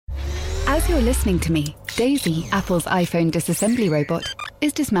As you're listening to me, Daisy, Apple's iPhone disassembly robot,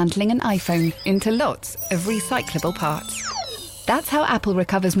 is dismantling an iPhone into lots of recyclable parts. That's how Apple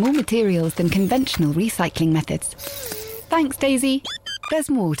recovers more materials than conventional recycling methods. Thanks, Daisy. There's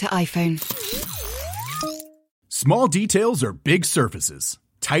more to iPhone. Small details are big surfaces.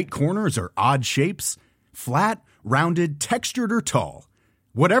 Tight corners are odd shapes. Flat, rounded, textured, or tall.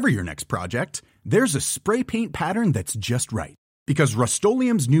 Whatever your next project, there's a spray paint pattern that's just right. Because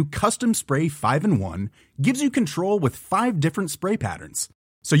Rust-Oleum's new Custom Spray 5-in-1 gives you control with 5 different spray patterns.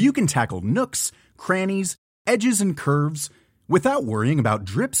 So you can tackle nooks, crannies, edges, and curves without worrying about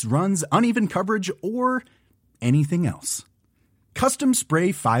drips, runs, uneven coverage, or anything else. Custom Spray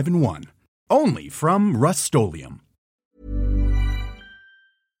 5-in-1. Only from Rust-Oleum.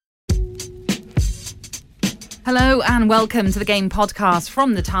 Hello and welcome to the Game Podcast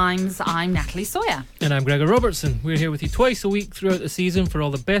from The Times. I'm Natalie Sawyer. And I'm Gregor Robertson. We're here with you twice a week throughout the season for all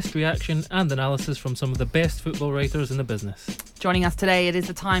the best reaction and analysis from some of the best football writers in the business. Joining us today, it is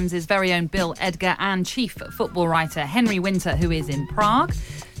The Times' very own Bill Edgar and chief football writer Henry Winter, who is in Prague.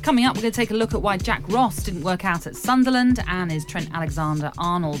 Coming up, we're going to take a look at why Jack Ross didn't work out at Sunderland and is Trent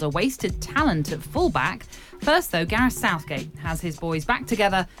Alexander-Arnold a wasted talent at fullback. First, though, Gareth Southgate has his boys back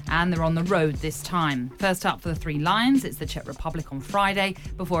together and they're on the road this time. First up for the Three Lions, it's the Czech Republic on Friday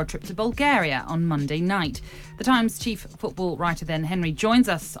before a trip to Bulgaria on Monday night. The Times chief football writer then, Henry, joins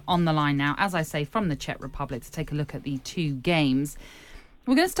us on the line now, as I say, from the Czech Republic to take a look at the two games.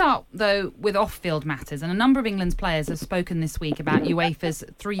 We're going to start, though, with off-field matters, and a number of England's players have spoken this week about UEFA's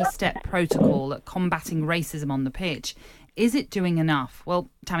three-step protocol at combating racism on the pitch. Is it doing enough? Well,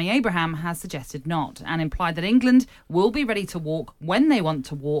 Tammy Abraham has suggested not, and implied that England will be ready to walk when they want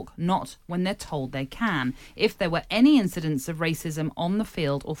to walk, not when they're told they can, if there were any incidents of racism on the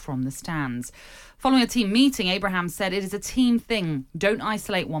field or from the stands. Following a team meeting, Abraham said it is a team thing. Don't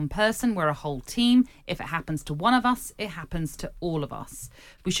isolate one person, we're a whole team. If it happens to one of us, it happens to all of us.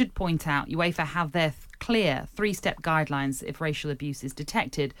 We should point out UEFA have their clear three-step guidelines if racial abuse is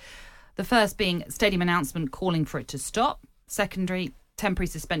detected. The first being stadium announcement calling for it to stop. Secondary, temporary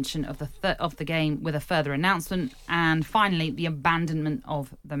suspension of the game with a further announcement. And finally, the abandonment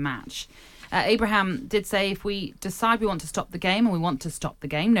of the match. Abraham did say if we decide we want to stop the game, and we want to stop the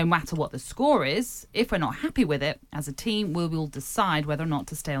game, no matter what the score is, if we're not happy with it, as a team, we will decide whether or not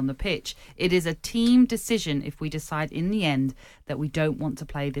to stay on the pitch. It is a team decision if we decide in the end that we don't want to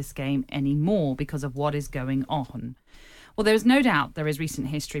play this game anymore because of what is going on. Well, there is no doubt there is recent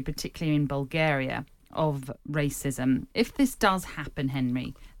history, particularly in Bulgaria, of racism. If this does happen,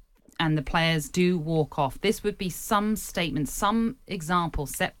 Henry, and the players do walk off, this would be some statement, some example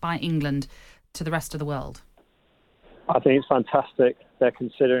set by England to the rest of the world. I think it's fantastic they're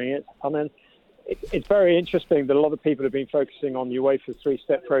considering it. I mean, it's very interesting that a lot of people have been focusing on UEFA's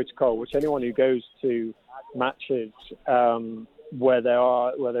three-step protocol, which anyone who goes to matches where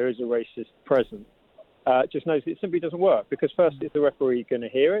there is a racist present just knows it simply doesn't work. Because first, is the referee going to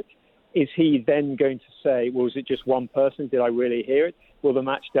hear it? Is he then going to say, well, was it just one person? Did I really hear it? Will the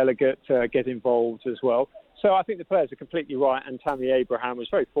match delegate get involved as well? So I think the players are completely right, and Tammy Abraham was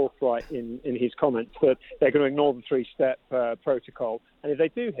very forthright in his comments that they're going to ignore the three-step protocol. And if they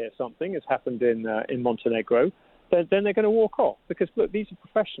do hear something, as happened in Montenegro, then they're going to walk off. Because, look, these are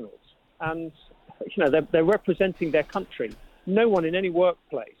professionals, and they're representing their country. No one in any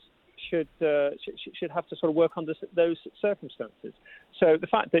workplace should have to sort of work under those circumstances. So the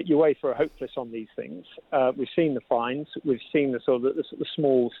fact that UEFA are hopeless on these things, we've seen the fines, we've seen the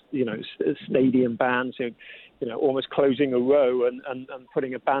small, stadium bans, almost closing a row and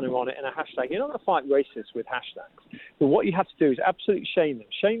putting a banner on it and a hashtag. You're not going to fight racists with hashtags. But what you have to do is absolutely shame them,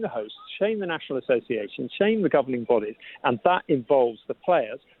 shame the hosts, shame the National Association, shame the governing bodies, and that involves the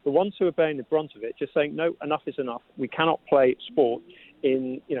players, the ones who are bearing the brunt of it, just saying, no, enough is enough. We cannot play sport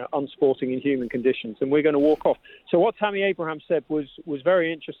in unsporting, inhuman conditions, and we're going to walk off. So what Tammy Abraham said was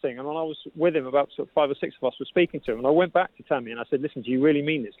very interesting, and when I was with him, about sort of 5 or 6 of us were speaking to him, and I went back to Tammy and I said, listen, do you really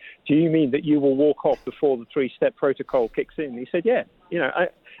mean this? Do you mean that you will walk off before the three-step protocol kicks in? And he said, yeah,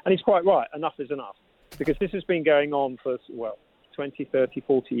 and he's quite right, enough is enough, because this has been going on for 20, 30,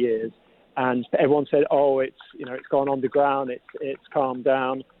 40 years, and everyone said, oh, it's gone underground, it's calmed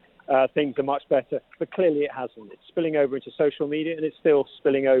down. Things are much better, but clearly it hasn't. It's spilling over into social media, and it's still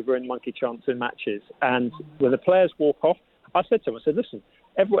spilling over in monkey chants in matches. And when the players walk off, I said to them, listen,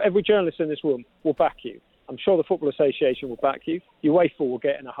 every journalist in this room will back you. I'm sure the Football Association will back you. UEFA will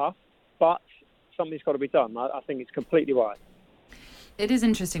get in a huff, but something's got to be done. I think it's completely right. It is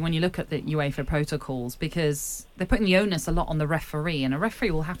interesting when you look at the UEFA protocols, because they're putting the onus a lot on the referee, and a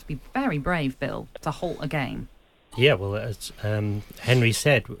referee will have to be very brave, Bill, to halt a game. Yeah, well, as Henry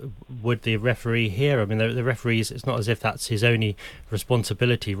said, would the referee hear? I mean, the referees, it's not as if that's his only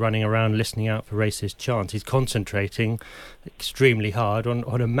responsibility, running around listening out for racist chants. He's concentrating extremely hard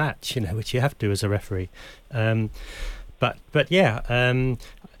on a match, which you have to as a referee. But yeah,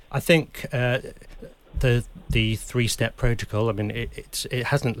 I think the three-step protocol, I mean, it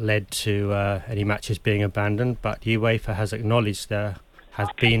hasn't led to any matches being abandoned, but UEFA has acknowledged there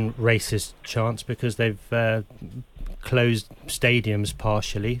have been racist chants because they've closed stadiums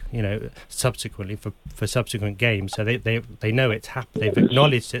partially, subsequently for subsequent games. So they know it's happened. They've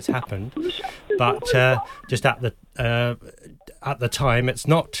acknowledged it's happened, but just at the time, it's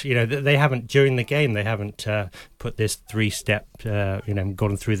not. They haven't during the game. They haven't put this three-step.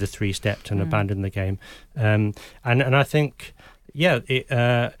 Gone through the three steps and abandoned the game. And I think,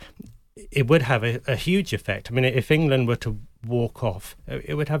 it would have a huge effect. I mean, if England were to walk off,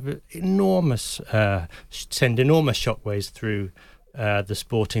 it would have send enormous shockwaves through the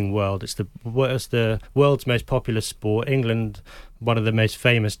sporting world. It's the world's most popular sport. England, one of the most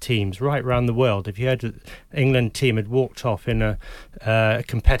famous teams right around the world. If you had an England team had walked off in a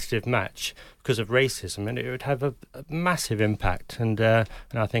competitive match because of racism, and it would have a massive impact. And I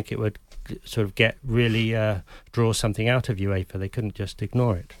think it would sort of draw something out of UEFA. They couldn't just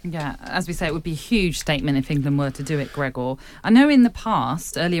ignore it. Yeah, as we say, it would be a huge statement if England were to do it, Gregor. I know in the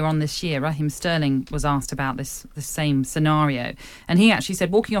past, earlier on this year, Raheem Sterling was asked about the same scenario, and he actually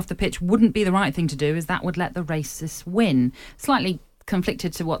said walking off the pitch wouldn't be the right thing to do, as that would let the racists win. Slightly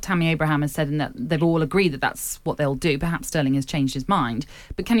conflicted to what Tammy Abraham has said, and that they've all agreed that that's what they'll do. Perhaps Sterling has changed his mind,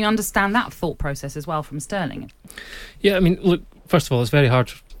 but can you understand that thought process as well from Sterling? Yeah, I mean, look, first of all, it's very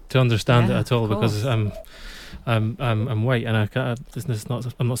hard to understand it at all, because I'm white, and I'm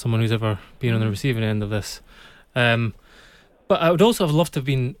not someone who's ever been on the receiving end of this. But I would also have loved to have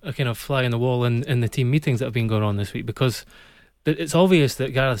been a kind of fly on the wall in the team meetings that have been going on this week, because it's obvious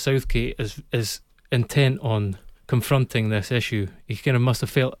that Gareth Southgate is intent on confronting this issue. He kind of must have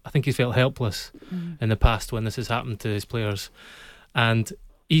felt, I think he's felt helpless in the past when this has happened to his players, and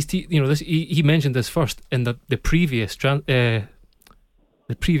he mentioned this first in the previous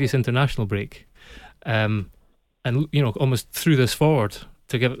international break, and almost threw this forward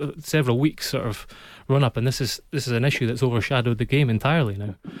to give several weeks sort of run up, and this is an issue that's overshadowed the game entirely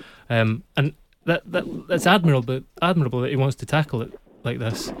now, and that's admirable that he wants to tackle it like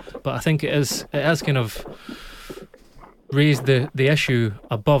this. But I think it has kind of raised the issue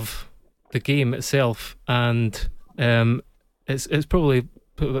above the game itself, and it's probably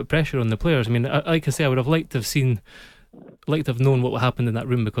put a bit of pressure on the players. I mean, like I say, I would have liked to have known what happened in that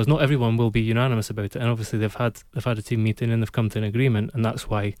room, because not everyone will be unanimous about it, and obviously they've had a team meeting and they've come to an agreement, and that's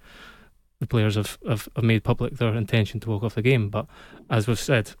why the players have made public their intention to walk off the game. But as we've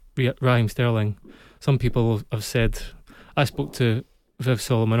said, Raheem Sterling, some people have said, I spoke to Viv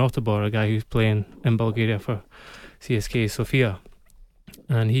Solomon Otobor, a guy who's playing in Bulgaria for CSKA Sofia,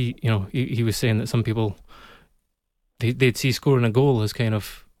 and he was saying that some people they'd see scoring a goal as kind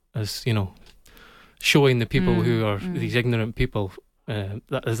of showing the people who are these ignorant people.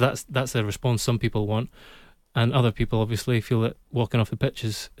 That's a response some people want, and other people obviously feel that walking off the pitch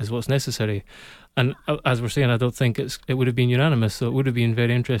is what's necessary. And as we're saying, I don't think it would have been unanimous. So it would have been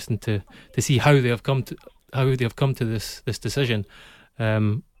very interesting to see how they have come to this decision.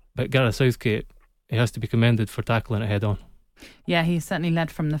 But Gareth Southgate, he has to be commended for tackling it head on. Yeah, he certainly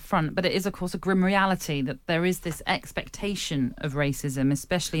led from the front, but it is of course a grim reality that there is this expectation of racism,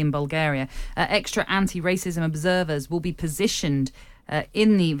 especially in Bulgaria. Extra anti-racism observers will be positioned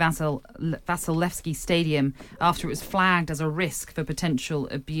in the Vasilevsky Stadium after it was flagged as a risk for potential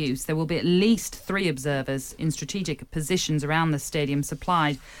abuse. There will be at least 3 observers in strategic positions around the stadium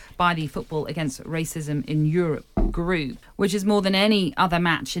supplied by the Football Against Racism in Europe group, which is more than any other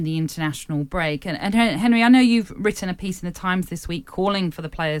match in the international break. And Henry, I know you've written a piece in the Times this week calling for the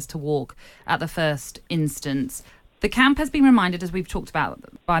players to walk at the first instance. The camp has been reminded, as we've talked about,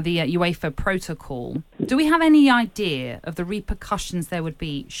 by the UEFA protocol. Do we have any idea of the repercussions there would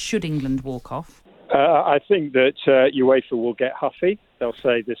be should England walk off? I think that UEFA will get huffy. They'll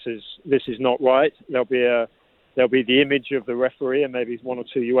say this is not right. There'll be the image of the referee and maybe 1 or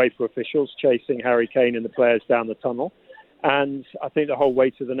 2 UEFA officials chasing Harry Kane and the players down the tunnel. And I think the whole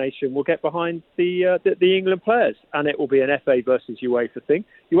weight of the nation will get behind the England players, and it will be an FA versus UEFA thing.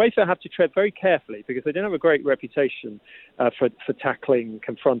 UEFA have to tread very carefully because they don't have a great reputation for tackling,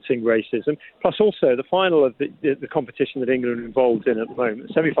 confronting racism. Plus, also the final of the competition that England are involved in at the moment,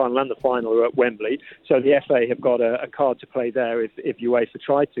 the semi-final and the final are at Wembley. So the FA have got a card to play there if UEFA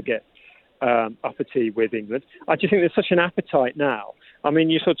tried to get uppity with England. I just think there's such an appetite now. I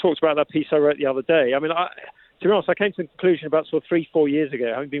mean, you sort of talked about that piece I wrote the other day. I mean, to be honest, I came to the conclusion about sort of 3-4 years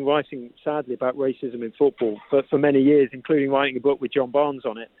ago, having been writing, sadly, about racism in football for many years, including writing a book with John Barnes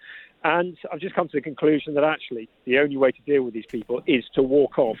on it. And I've just come to the conclusion that actually the only way to deal with these people is to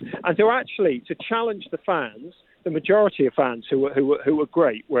walk off and to challenge the fans, the majority of fans who are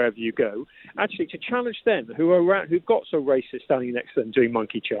great wherever you go, actually to challenge them who've got some racists standing next to them doing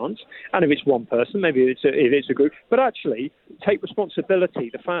monkey chants. And if it's one person, maybe if it's a group, but actually take responsibility,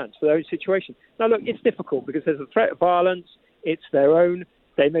 the fans, for their own situation. Now, look, it's difficult because there's a threat of violence. It's their own.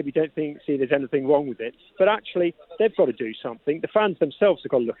 They maybe don't see there's anything wrong with it, but actually they've got to do something. The fans themselves have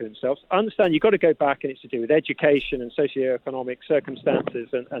got to look at themselves. I understand you've got to go back, and it's to do with education and socioeconomic circumstances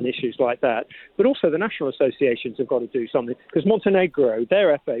and issues like that, but also the national associations have got to do something, because Montenegro,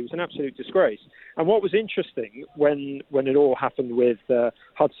 their FA, was an absolute disgrace. And what was interesting when it all happened with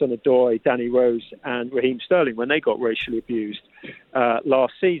Hudson-Odoi, Danny Rose and Raheem Sterling, when they got racially abused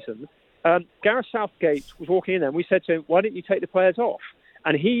last season, Gareth Southgate was walking in there and we said to him, why didn't you take the players off?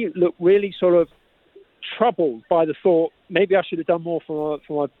 And he looked really sort of troubled by the thought, maybe I should have done more for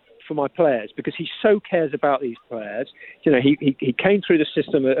my players, because he so cares about these players. You know, he came through the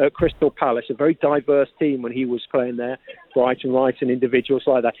system at Crystal Palace, a very diverse team when he was playing there, Brighton, and individuals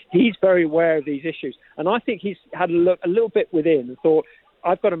like that. He's very aware of these issues. And I think he's had a look a little bit within and thought,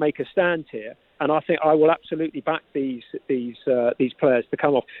 I've got to make a stand here. And I think I will absolutely back these players to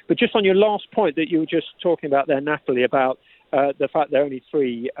come off. But just on your last point that you were just talking about there, Natalie, about the fact there are only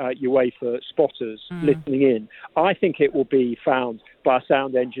 3 UEFA spotters listening in, I think it will be found by a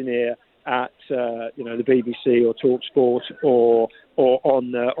sound engineer at the BBC or TalkSport or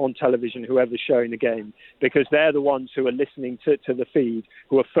on television, whoever's showing the game, because they're the ones who are listening to the feed,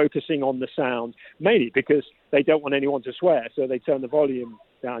 who are focusing on the sound, mainly because they don't want anyone to swear, so they turn the volume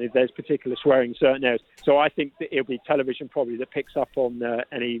down if there's particular swearing in certain areas. So I think that it'll be television probably that picks up on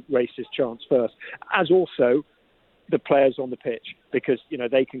any racist chants first, as also the players on the pitch, because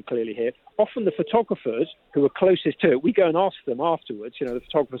they can clearly hear. Often the photographers who are closest to it, we go and ask them afterwards. The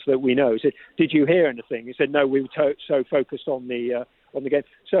photographers that we know said, "Did you hear anything?" He said, "No, we were so focused on the game."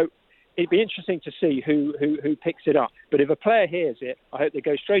 So it'd be interesting to see who picks it up. But if a player hears it, I hope they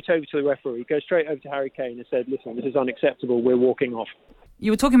go straight over to the referee, go straight over to Harry Kane and said, "Listen, this is unacceptable. We're walking off."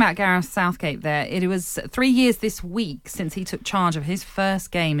 You were talking about Gareth Southgate there. It was 3 years this week since he took charge of his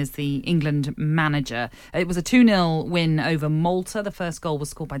first game as the England manager. It was a 2-0 win over Malta. The first goal was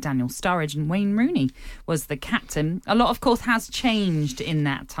scored by Daniel Sturridge and Wayne Rooney was the captain. A lot, of course, has changed in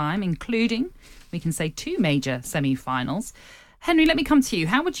that time, including, we can say, 2 major semi-finals. Henry, let me come to you.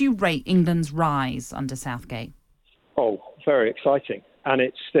 How would you rate England's rise under Southgate? Oh, very exciting. And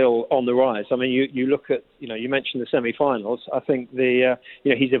it's still on the rise. I mean, you look at, you mentioned the semi-finals. I think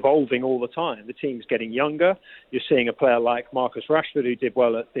he's evolving all the time. The team's getting younger. You're seeing a player like Marcus Rashford, who did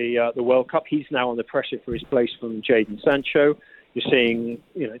well at the World Cup. He's now under pressure for his place from Jadon Sancho. You're seeing,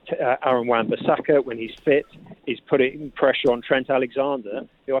 Aaron Wan-Bissaka, when he's fit, is putting pressure on Trent Alexander,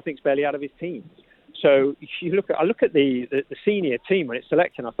 who I think is barely out of his teens. So I look at the senior team when it's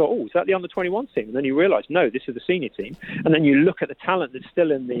selected, and I thought, is that the under-21 team? And then you realise, no, this is the senior team. And then you look at the talent that's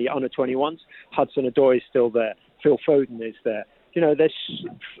still in the under-21s. Hudson-Odoi is still there. Phil Foden is there. There's,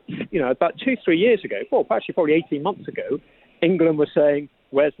 about 2-3 years ago, actually probably 18 months ago, England was saying,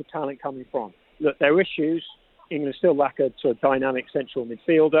 where's the talent coming from? Look, there are issues. England still lack a sort of dynamic central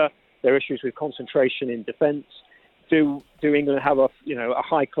midfielder. There are issues with concentration in defence. Do England have a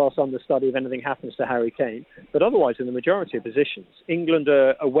high-class understudy if anything happens to Harry Kane? But otherwise, in the majority of positions, England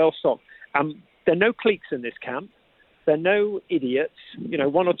are well-stocked. There are no cliques in this camp. There are no idiots.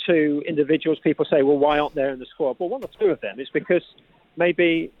 1 or 2 individuals, people say, well, why aren't they in the squad? Well, 1 or 2 of them is because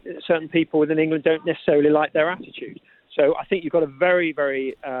maybe certain people within England don't necessarily like their attitude. So I think you've got a very,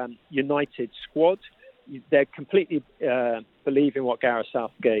 very united squad. They're completely believe in what Gareth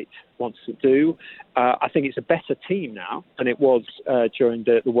Southgate wants to do. I think it's a better team now than it was during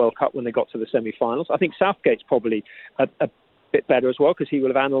the World Cup when they got to the semi-finals. I think Southgate's probably a bit better as well, because he will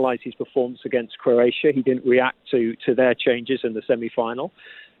have analysed his performance against Croatia. He didn't react to their changes in the semi-final.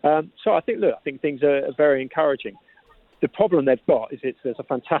 So I think things are very encouraging. The problem they've got is there's a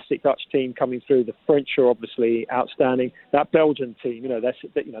fantastic Dutch team coming through. The French are obviously outstanding. That Belgian team,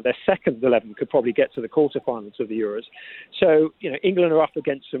 their second 11 could probably get to the quarterfinals of the Euros. So, England are up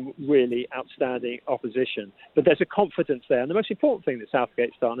against some really outstanding opposition. But there's a confidence there. And the most important thing that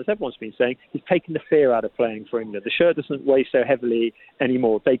Southgate's done, as everyone's been saying, is taken the fear out of playing for England. The shirt doesn't weigh so heavily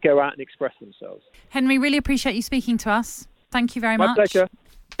anymore. They go out and express themselves. Henry, really appreciate you speaking to us. Thank you very much. My pleasure.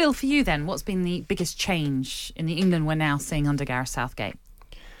 Bill, for you then, what's been the biggest change in the England we're now seeing under Gareth Southgate?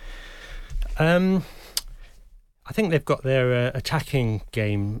 I think they've got their attacking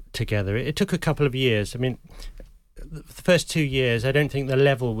game together. It took a couple of years. I mean, the first 2 years, I don't think the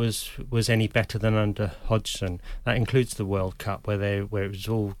level was any better than under Hodgson. That includes the World Cup, where it was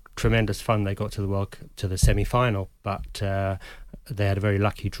all tremendous fun. They got to the semi-final, but they had a very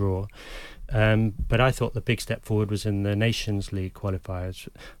lucky draw. But I thought the big step forward was in the Nations League qualifiers,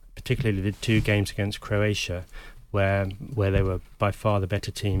 particularly the 2 games against Croatia, where they were by far the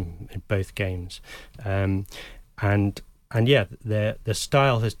better team in both games. And yeah, their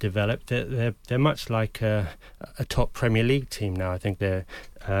style has developed. They're much like a top Premier League team now. I think they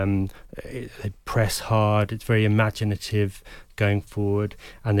press hard. It's very imaginative going forward,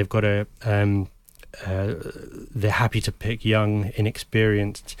 and they've got they're happy to pick young,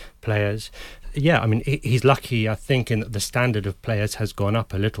 inexperienced players. Yeah, I mean, he's lucky, I think, in that the standard of players has gone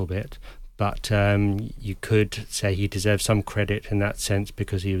up a little bit. But you could say he deserves some credit in that sense,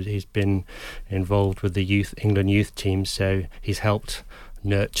 because he's been involved with the England youth team, so he's helped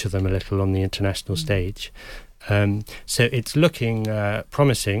nurture them a little on the international stage. So it's looking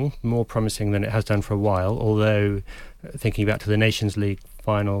promising, more promising than it has done for a while. Although, thinking back to the Nations League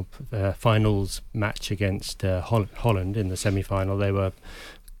finals match against Holland in the semi-final, they were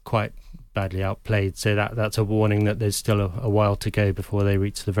quite badly outplayed, so that's a warning that there's still a while to go before they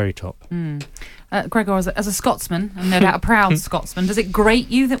reach the very top. Gregor, as a Scotsman, and no doubt a proud Scotsman, does it grate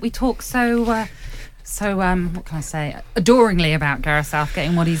you that we talk so what can I say, adoringly about Gareth Southgate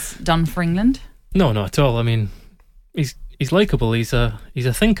and what he's done for England? No, not at all. I mean, he's likeable. He's a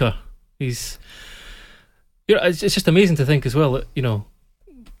thinker. It's just amazing to think as well that, you know,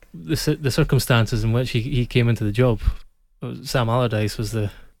 the circumstances in which he came into the job. Sam Allardyce was the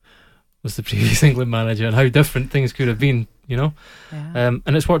previous England manager, and how different things could have been, you know. Yeah.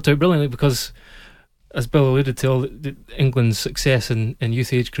 And it's worked out brilliantly, because, as Bill alluded to, all England's success in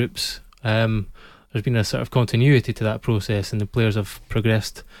youth age groups, there's been a sort of continuity to that process, and the players have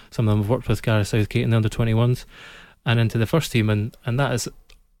progressed. Some of them have worked with Gareth Southgate in the under-21s and into the first team, and that is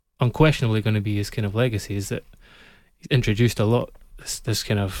unquestionably going to be his kind of legacy, is that he's introduced a lot, this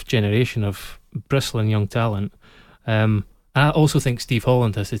kind of generation of bristling young talent. I also think Steve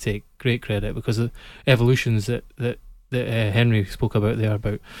Holland has to take great credit, because the evolutions that Henry spoke about there,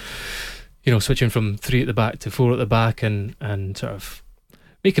 about, you know, switching from 3 at the back to 4 at the back, and sort of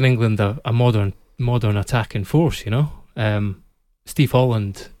making England a modern attacking force, you know. Steve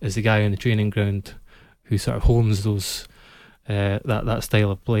Holland is the guy on the training ground who sort of hones those that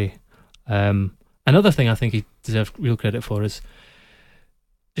style of play. Another thing I think he deserves real credit for is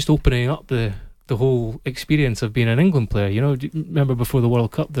just opening up the whole experience of being an England player. You know, do you remember before the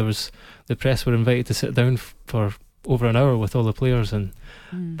World Cup, there was the press were invited to sit down for over an hour with all the players, and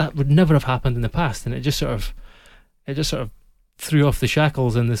that would never have happened in the past. And it just sort of threw off the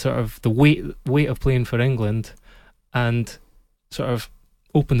shackles and the weight of playing for England, and sort of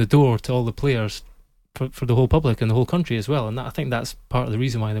opened the door to all the players for the whole public and the whole country as well. And I think that's part of the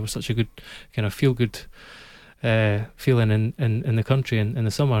reason why there was such a good kind of feel good feeling in the country in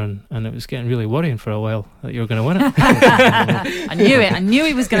the summer, and it was getting really worrying for a while that you were going to win it. I knew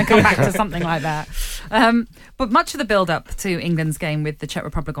he was going to come back to something like that. But much of the build-up to England's game with the Czech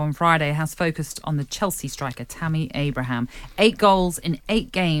Republic on Friday has focused on the Chelsea striker Tammy Abraham. 8 goals in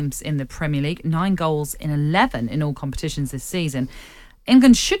 8 games in the Premier League, 9 goals in 11 in all competitions this season.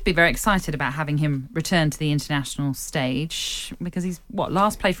 England should be very excited about having him return to the international stage, because he's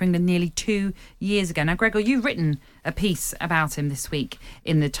last played for England nearly 2 years ago. Now, Gregor, you've written a piece about him this week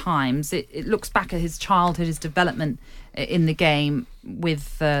in the Times. It looks back at his childhood, his development in the game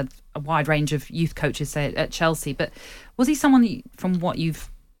with a wide range of youth coaches, say, at Chelsea. But was he someone that, from what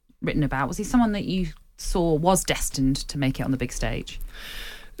you've written about, was he someone that you saw was destined to make it on the big stage?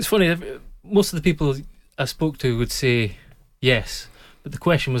 It's funny, most of the people I spoke to would say yes. But the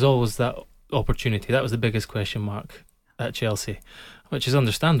question was always that opportunity. That was the biggest question mark at Chelsea, which is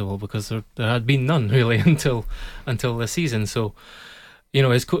understandable, because there had been none really until this season. So, you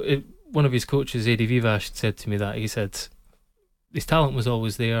know, one of his coaches, Eddie Vivas, said to me that he said his talent was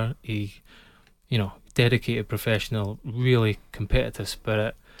always there. He, you know, dedicated professional, really competitive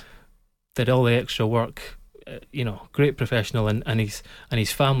spirit, did all the extra work. You know, great professional, and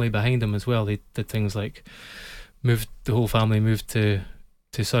his family behind him as well. They did things like the whole family moved to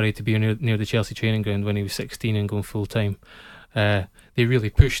Surrey to be near the Chelsea training ground when he was 16 and going full time. They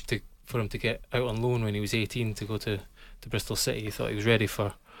really pushed for him to get out on loan when he was 18 to go to Bristol City. He thought he was ready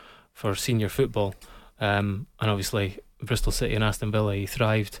for senior football, and obviously Bristol City and Aston Villa, he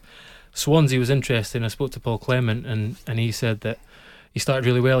thrived. Swansea was interesting. I spoke to Paul Clement, and he said that he started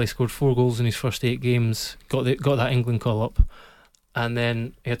really well. He scored 4 goals in his first 8 games, got that England call up, and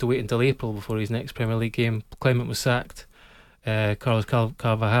then he had to wait until April before his next Premier League game. Clement was sacked. Carlos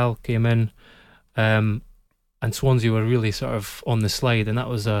Carvajal came in, and Swansea were really sort of on the slide, and that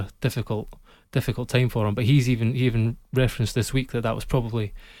was a difficult time for him. But he even referenced this week that was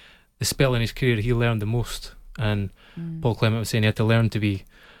probably the spell in his career he learned the most. And Paul Clement was saying he had to learn to be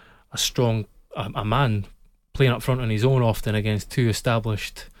a strong a man playing up front on his own often against two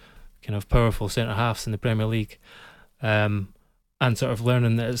established kind of powerful centre halves in the Premier League, and sort of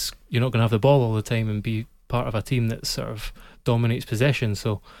learning that you're not going to have the ball all the time and be part of a team that sort of dominates possession.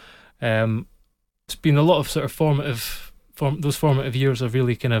 So it's been a lot of sort of those formative years have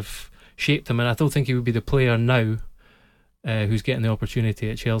really kind of shaped him, and I don't think he would be the player now who's getting the opportunity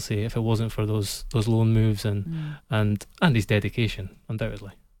at Chelsea if it wasn't for those loan moves and his dedication,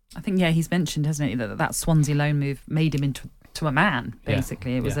 undoubtedly. I think, he's mentioned, hasn't he, that Swansea loan move made him into a man,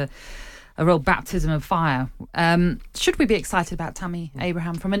 basically. It was a real baptism of fire. Should we be excited about Tammy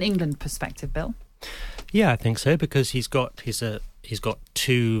Abraham from an England perspective, Bill? Yeah, I think so, because he's got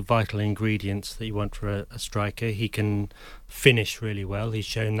two vital ingredients that you want for a striker. He can finish really well. He's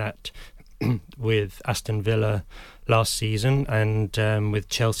shown that with Aston Villa last season and with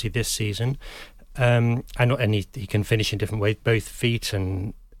Chelsea this season. And he can finish in different ways, both feet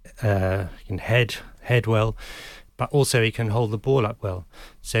and he can head well, but also he can hold the ball up well.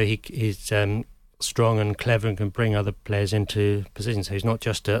 So he's strong and clever and can bring other players into position. So he's not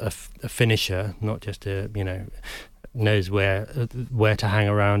just a finisher, not just knows where to hang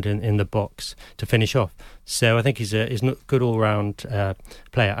around in the box to finish off. So I think he's a good all-round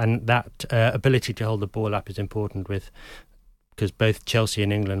player, and that ability to hold the ball up is important because both Chelsea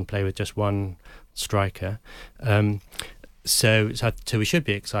and England play with just one striker. So we should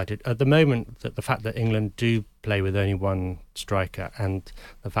be excited. At the moment, the fact that England do play with only one striker, and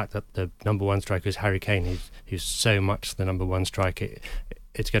the fact that the number one striker is Harry Kane, who's so much the number one striker,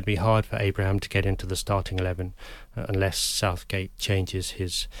 it's going to be hard for Abraham to get into the starting 11 unless Southgate changes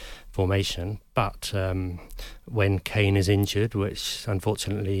his formation. But when Kane is injured, which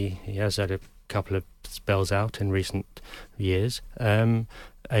unfortunately he has had a couple of spells out in recent years,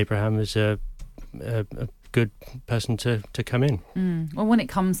 Abraham is a good person to come in. Well, when it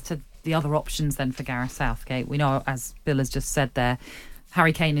comes to the other options then for Gareth Southgate, we know, as Bill has just said there,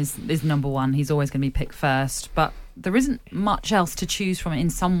 Harry Kane is number one. He's always going to be picked first, but there isn't much else to choose from in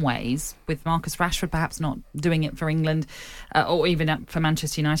some ways, with Marcus Rashford perhaps not doing it for England, or even for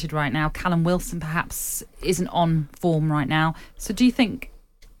Manchester United right now. Callum Wilson perhaps isn't on form right now. So do you think,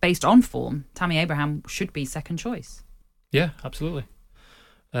 based on form, Tammy Abraham should be second choice? Yeah, absolutely.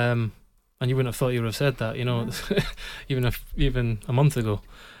 And you wouldn't have thought you would have said that, even a month ago.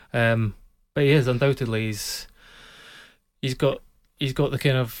 But he is undoubtedly he's got the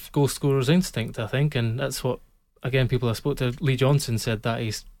kind of goal scorer's instinct, I think, and that's what, again, people I spoke to. Lee Johnson said that,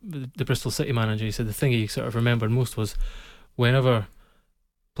 he's the Bristol City manager. He said the thing he sort of remembered most was whenever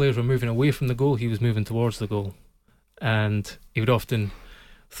players were moving away from the goal, he was moving towards the goal, and he would often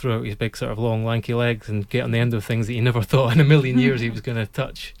throw out his big sort of long lanky legs and get on the end of things that he never thought in a million years he was going to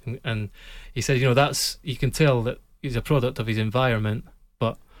touch. And he said, you can tell that he's a product of his environment,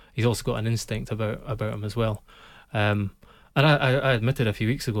 but he's also got an instinct about him as well. And I admitted a few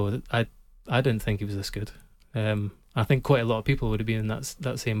weeks ago that I didn't think he was this good. I think quite a lot of people would have been in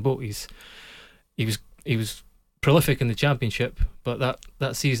that same boat. He was prolific in the Championship, but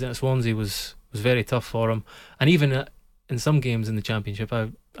that season at Swansea was very tough for him. And even in some games in the Championship,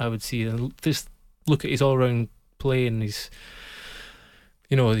 I would see, and just look at his all-round play and his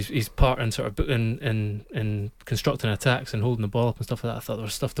part in sort of in constructing attacks and holding the ball up and stuff like that. I thought there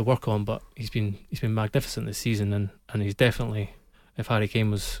was stuff to work on, but he's been magnificent this season, and he's definitely, if Harry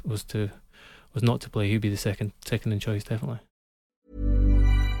Kane was not to play, he'd be the second in choice, definitely.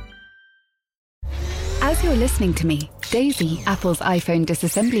 As you're listening to me, Daisy, Apple's iPhone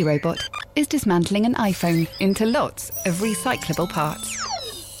disassembly robot, is dismantling an iPhone into lots of recyclable parts.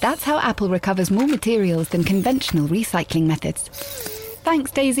 That's how Apple recovers more materials than conventional recycling methods.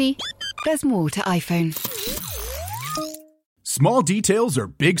 Thanks, Daisy. There's more to iPhone. Small details are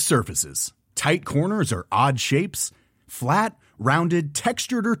big surfaces. Tight corners are odd shapes. Flat, rounded,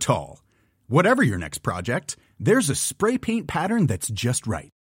 textured, or tall. Whatever your next project, there's a spray paint pattern that's just right.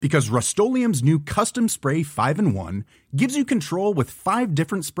 Because Rust-Oleum's new Custom Spray 5-in-1 gives you control with 5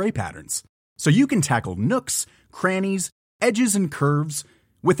 different spray patterns. So you can tackle nooks, crannies, edges, and curves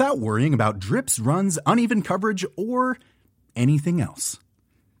without worrying about drips, runs, uneven coverage, or anything else.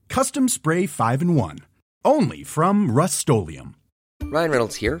 Custom Spray 5-in-1. Only from Rust-Oleum. Ryan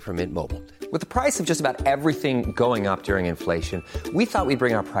Reynolds here from Mint Mobile. With the price of just about everything going up during inflation, we thought we'd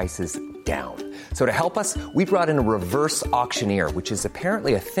bring our prices down. So to help us, we brought in a reverse auctioneer, which is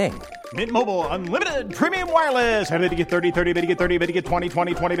apparently a thing. Mint Mobile Unlimited Premium Wireless. How to get 30, 30, bit to get 30, bit to get 20,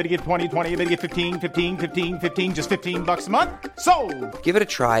 20, 20, bit to get 20, 20, bit to get 15, 15, 15, 15, just $15 a month? Sold! Give it a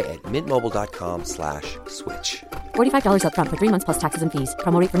try at mintmobile.com/switch. $45 up front for 3 months plus taxes and fees.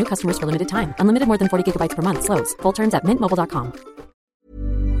 Promo rate for new customers for limited time. Unlimited more than 40 gigabytes per month. Slows full terms at mintmobile.com.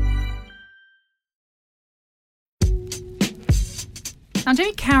 Now,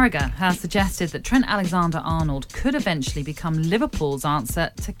 Jamie Carragher has suggested that Trent Alexander-Arnold could eventually become Liverpool's answer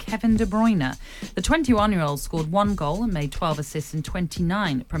to Kevin De Bruyne. The 21-year-old scored 1 goal and made 12 assists in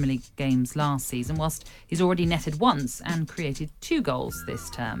 29 Premier League games last season, whilst he's already netted once and created 2 goals this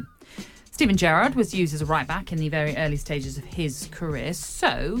term. Steven Gerrard was used as a right-back in the very early stages of his career,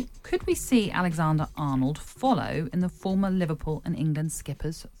 so could we see Alexander-Arnold follow in the former Liverpool and England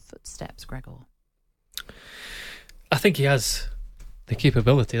skipper's footsteps, Gregor? I think he has the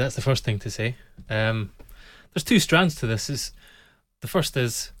capability. That's the first thing to say. There's 2 strands to this. The first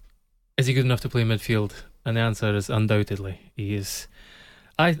is he good enough to play midfield? And the answer is undoubtedly he is.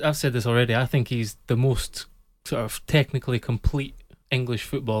 I've said this already. I think he's the most sort of technically complete English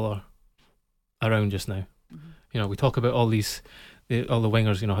footballer around just now. Mm-hmm. You know, we talk about all the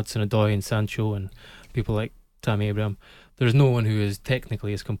wingers, Hudson-Odoi and Sancho and people like Tammy Abraham. There's no one who is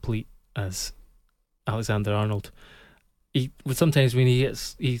technically as complete as Alexander-Arnold. Sometimes when he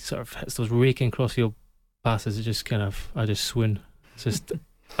sort of hits those raking crossfield passes, I just swoon. It's just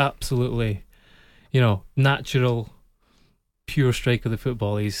absolutely, natural, pure strike of the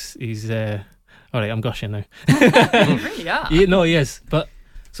football. He's all right. I'm gushing now. Really, yeah. No, he is. But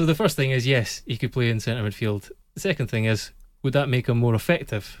so the first thing is, yes, he could play in centre midfield. The second thing is, would that make him more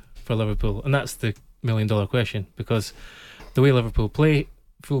effective for Liverpool? And that's the $1 million question, because the way Liverpool play,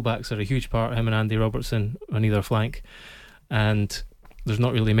 fullbacks are a huge part. Him and Andy Robertson on either flank, and there's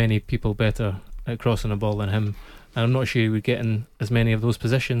not really many people better at crossing a ball than him. And I'm not sure he would get in as many of those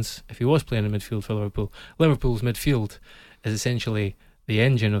positions if he was playing in midfield for Liverpool. Liverpool's midfield is essentially the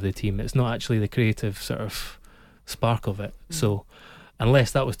engine of the team. It's not actually the creative sort of spark of it. So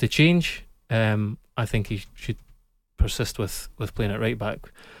unless that was to change, I think he should persist with playing at right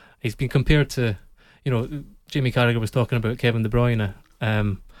back. He's been compared to, Jamie Carragher was talking about Kevin De Bruyne,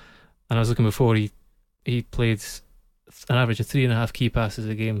 and I was looking before, he played an average of 3.5 key passes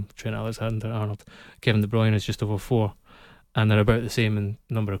a game. Trent Alexander-Arnold, Kevin De Bruyne is just over 4, and they're about the same in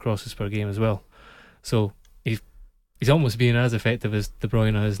number of crosses per game as well. So he's almost being as effective as De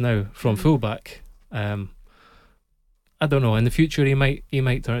Bruyne is now from fullback. I don't know. In the future, he might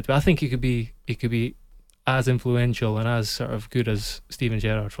turn it. But I think he could be as influential and as sort of good as Steven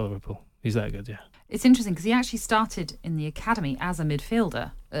Gerrard for Liverpool. He's that good, yeah. It's interesting because he actually started in the academy as a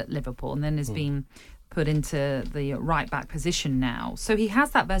midfielder at Liverpool and then has been put into the right back position now. So he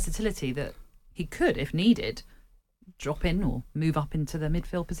has that versatility that he could, if needed, drop in or move up into the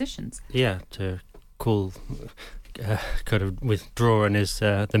midfield positions. Yeah, to call, kind of withdraw on his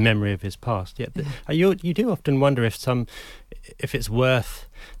the memory of his past. Yeah, you do often wonder if it's worth,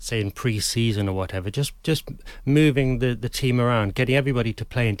 say in pre-season or whatever, just moving the team around, getting everybody to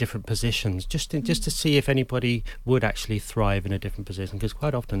play in different positions, just to see if anybody would actually thrive in a different position. Because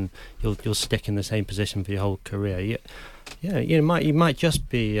quite often you'll stick in the same position for your whole career. Yeah, you might just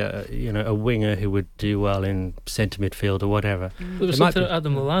be a winger who would do well in centre midfield or whatever. There was something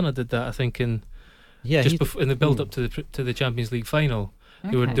Adam Lallana did that, I think, in the build up to the Champions League final.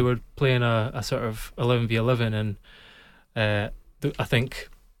 Okay. They were playing a sort of 11v11, and I think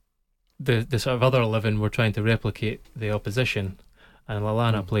the sort of other 11 were trying to replicate the opposition, and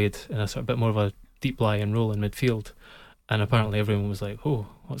Lallana played in a sort of bit more of a deep lying role in midfield, and apparently everyone was like, oh,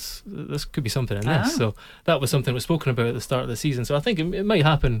 this could be something in this. So that was something that was spoken about at the start of the season. So I think it might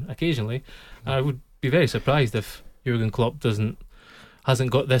happen occasionally. I would be very surprised if Jurgen Klopp hasn't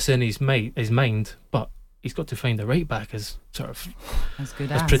got this in his mind, but he's got to find a right back as sort of as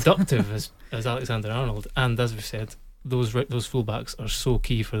productive as Alexander-Arnold, and as we've said, those fullbacks are so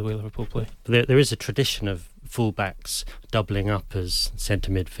key for the way Liverpool play. There is a tradition of fullbacks doubling up as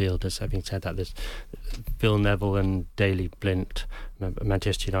centre midfielders. Having said that, there's Phil Neville and Daley Blind,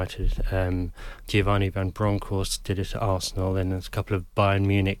 Manchester United. Giovanni Van Bronckhorst did it at Arsenal, and there's a couple of Bayern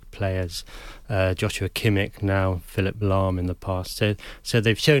Munich players, Joshua Kimmich now, Philip Lahm in the past. So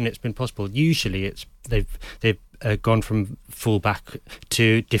they've shown it's been possible. Usually they've gone from full-back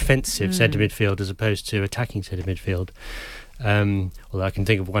to defensive centre midfield as opposed to attacking centre midfield. Although I can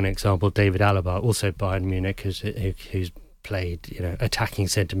think of one example, David Alaba, also Bayern Munich, who's played attacking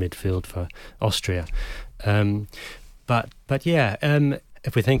centre midfield for Austria. But yeah,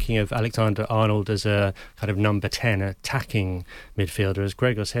 if we're thinking of Alexander-Arnold as a kind of number 10 attacking midfielder, as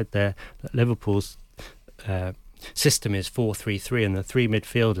Gregor said there, that Liverpool's system is 4-3-3, and the three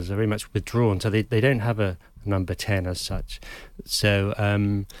midfielders are very much withdrawn, so they don't have a number 10 as such.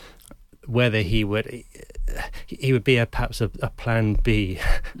 So whether he would be perhaps a plan B,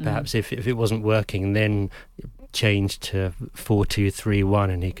 perhaps if it wasn't working, then change to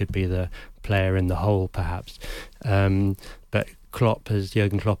 4-2-3-1, and he could be the player in the hole, perhaps. But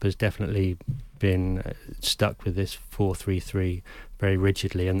Jurgen Klopp has definitely been stuck with this 4-3-3 very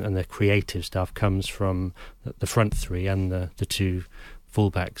rigidly, and the creative stuff comes from the front three and the two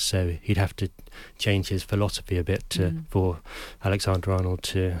fullbacks, so he'd have to change his philosophy a bit for Alexander-Arnold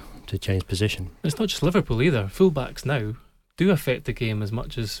to change position. It's not just Liverpool either. Fullbacks now do affect the game as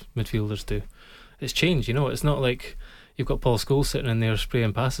much as midfielders do. It's changed, it's not like you've got Paul Scholes sitting in there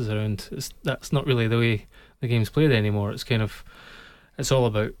spraying passes around. That's not really the way the game's played anymore. It's all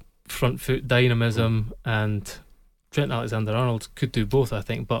about front foot dynamism, and Trent Alexander-Arnold could do both, I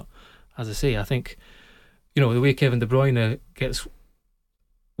think. But as I say, I think the way Kevin De Bruyne gets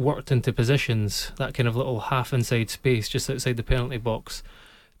worked into positions, that kind of little half inside space just outside the penalty box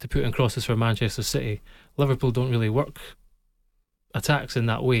to put in crosses for Manchester City, Liverpool don't really work attacks in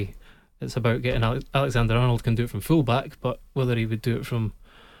that way. It's about getting Alexander-Arnold can do it from full back, but whether he would do it from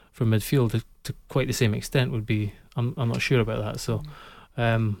midfield to quite the same extent would be, I'm not sure about that. So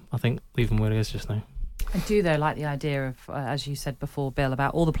I think leave him where he is just now. I do, though, like the idea of, as you said before, Bill,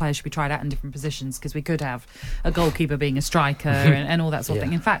 about all the players should be tried out in different positions, because we could have a goalkeeper being a striker and all that sort of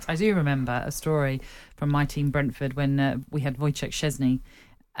thing. In fact, I do remember a story from my team, Brentford, when we had Wojciech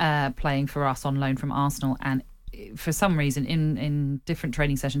Szczesny playing for us on loan from Arsenal, and for some reason in different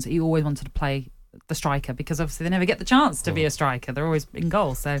training sessions he always wanted to play the striker, because obviously they never get the chance to be a striker. They're always in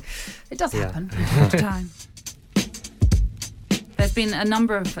goal, so it does happen from time to time. There's been a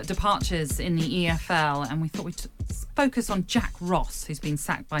number of departures in the EFL, and we thought we'd focus on Jack Ross, who's been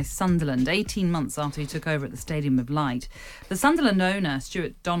sacked by Sunderland 18 months after he took over at the Stadium of Light. The Sunderland owner,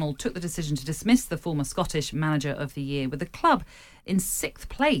 Stuart Donald, took the decision to dismiss the former Scottish Manager of the Year, with the club in 6th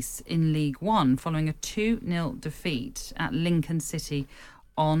place in League One following a 2-0 defeat at Lincoln City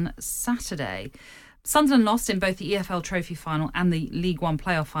on Saturday. Sunderland lost in both the EFL Trophy Final and the League One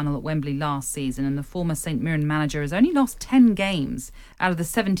playoff final at Wembley last season, and the former St Mirren manager has only lost 10 games out of the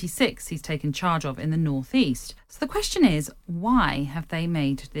 76 he's taken charge of in the North East. So the question is, why have they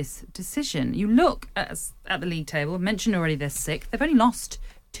made this decision? You look at the league table, I mentioned already they're 6th. They've only lost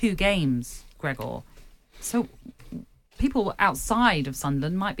 2 games, Gregor. So people outside of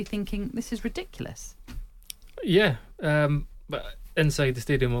Sunderland might be thinking this is ridiculous. Yeah, but inside the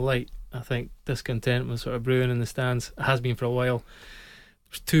Stadium of Light, I think discontent was sort of brewing in the stands. It has been for a while.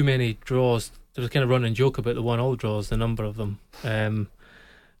 There's too many draws. There was a kind of running joke about the 1-1 draws, the number of them, and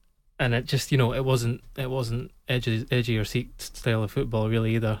it just it wasn't edgy or seek style of football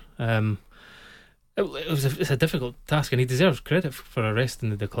really either. It's a difficult task, and he deserves credit for arresting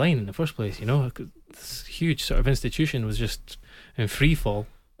the decline in the first place. This huge sort of institution was just in free fall,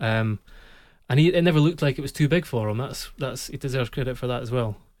 and it never looked like it was too big for him. That's he deserves credit for that as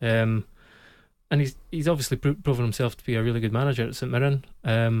well. And he's obviously proven himself to be a really good manager at St Mirren.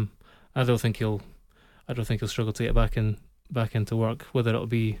 I don't think he'll struggle to get back into work. Whether it'll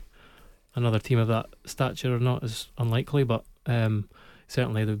be another team of that stature or not is unlikely, but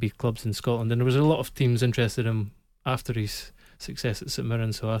certainly there would be clubs in Scotland, and there was a lot of teams interested in him after his success at St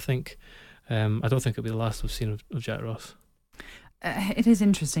Mirren. So I think I don't think it'll be the last we've seen of Jack Ross. It is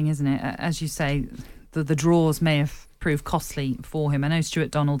interesting, isn't it? As you say, the draws may have proved costly for him. I know Stuart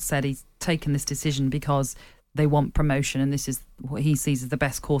Donald said he's taken this decision because they want promotion, and this is what he sees as the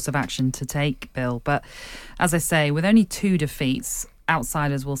best course of action to take, Bill. But as I say, with only 2 defeats,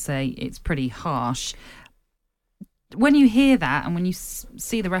 outsiders will say it's pretty harsh. When you hear that and when you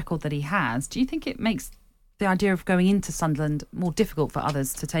see the record that he has, do you think it makes the idea of going into Sunderland more difficult for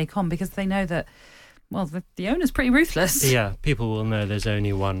others to take on, because they know that, well, the owner's pretty ruthless? Yeah, people will know there's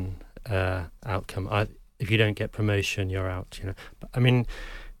only one outcome. If you don't get promotion, you're out. But, I mean,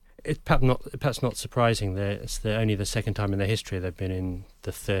 it's perhaps not surprising that it's only the second time in their history they've been in the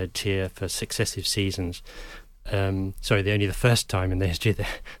 3rd tier for successive seasons. Only the first time in their history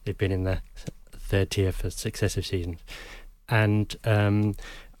they've been in the 3rd tier for successive seasons, and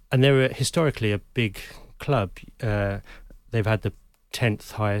they were historically a big club. They've had the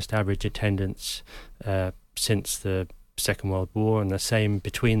 10th highest average attendance since the Second World War, and the same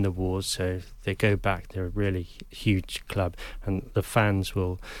between the wars. So they go back. They're a really huge club, and the fans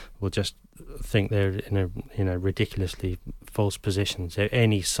will just think they're in a ridiculously false position. So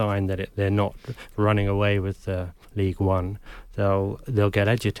any sign that they're not running away with League One, they'll get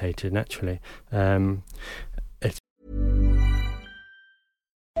agitated naturally. The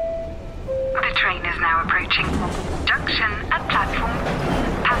train is now approaching junction at platform.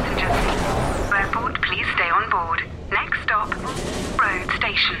 Passengers, airport, please stay on board. Next stop, road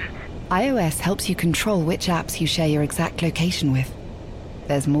station. iOS helps you control which apps you share your exact location with.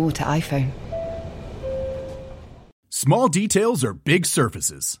 There's more to iPhone. Small details are big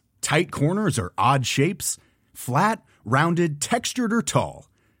surfaces. Tight corners are odd shapes. Flat, rounded, textured, or tall.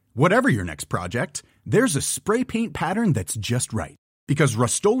 Whatever your next project, there's a spray paint pattern that's just right. Because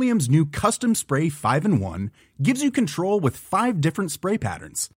Rust-Oleum's new Custom Spray 5-in-1 gives you control with 5 different spray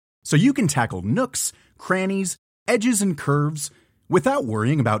patterns. So you can tackle nooks, crannies, edges, and curves without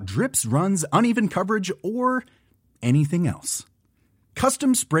worrying about drips, runs, uneven coverage, or anything else.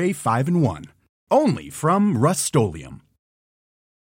 Custom Spray 5-in-1. Only from Rust-Oleum.